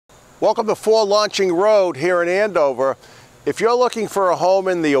Welcome to 4 Launching Road here in Andover. If you're looking for a home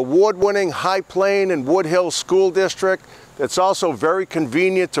in the award-winning High Plain and Wood Hill School District that's also very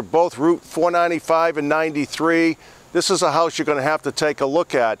convenient to both Route 495 and 93, this is a house you're going to have to take a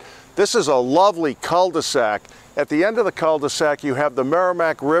look at. This is a lovely cul-de-sac. At the end of the cul-de-sac you have the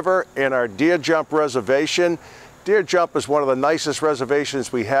Merrimack River and our Deer Jump Reservation. Deer Jump is one of the nicest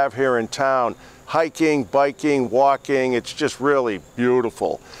reservations we have here in town. Hiking, biking, walking, it's just really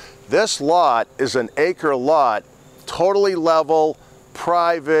beautiful. This lot is an acre lot, totally level,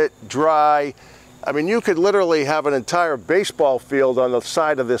 private, dry. I mean, you could literally have an entire baseball field on the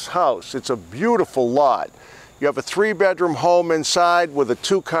side of this house. It's a beautiful lot. You have a 3-bedroom home inside with a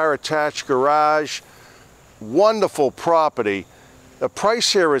 2-car attached garage. Wonderful property. The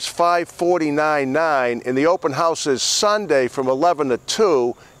price here is $549.9 and the open house is Sunday from 11 to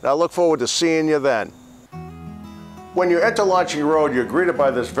 2, and I look forward to seeing you then. When you enter Launching Road, you're greeted by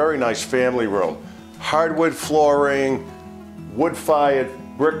this very nice family room. Hardwood flooring, wood-fired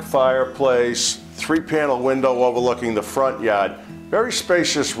brick fireplace, 3-panel window overlooking the front yard. Very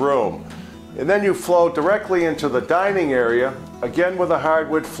spacious room. And then you flow directly into the dining area, again with a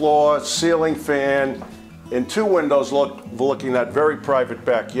hardwood floor, ceiling fan, and 2 windows overlooking that very private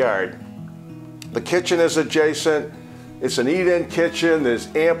backyard. The kitchen is adjacent. It's an eat-in kitchen.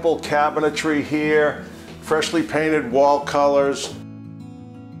 There's ample cabinetry here. Freshly painted wall colors.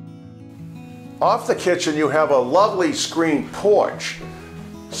 Off the kitchen you have a lovely screened porch.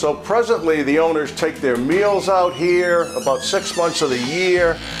 So presently the owners take their meals out here about 6 months of the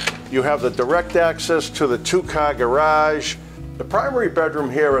year. You have the direct access to the 2-car garage. The primary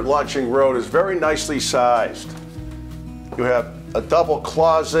bedroom here at Launching Road is very nicely sized. You have a double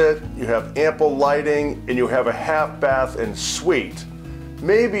closet, you have ample lighting, and you have a half bath and suite.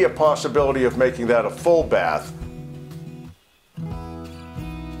 Maybe a possibility of making that a full bath.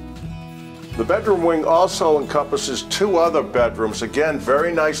 The bedroom wing also encompasses 2 other bedrooms, again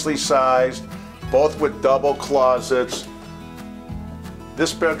very nicely sized, both with double closets.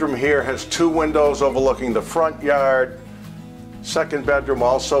 This bedroom here has 2 windows overlooking the front yard. Second bedroom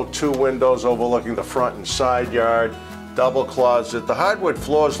also 2 windows overlooking the front and side yard. Double closet. The hardwood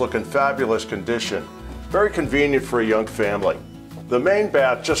floors look in fabulous condition. Very convenient for a young family. The main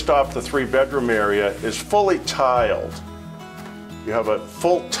bath just off the 3-bedroom area is fully tiled. You have a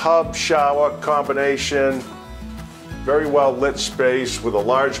full tub shower combination, very well lit space with a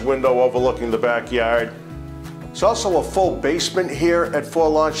large window overlooking the backyard. There's also a full basement here at 4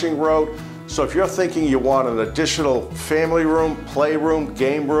 Launching Road, so if you're thinking you want an additional family room, playroom,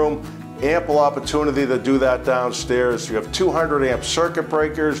 game room, ample opportunity to do that downstairs. You have 200 amp circuit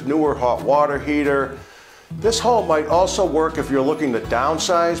breakers, newer hot water heater. This home might also work if you're looking to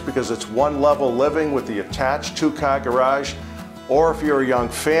downsize because it's 1-level living with the attached 2-car garage, or if you're a young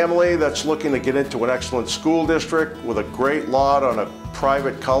family that's looking to get into an excellent school district with a great lot on a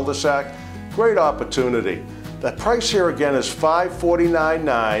private cul-de-sac. Great opportunity. The price here again is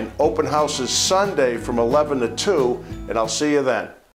 $549.9. Open house is Sunday from 11 to 2, and I'll see you then.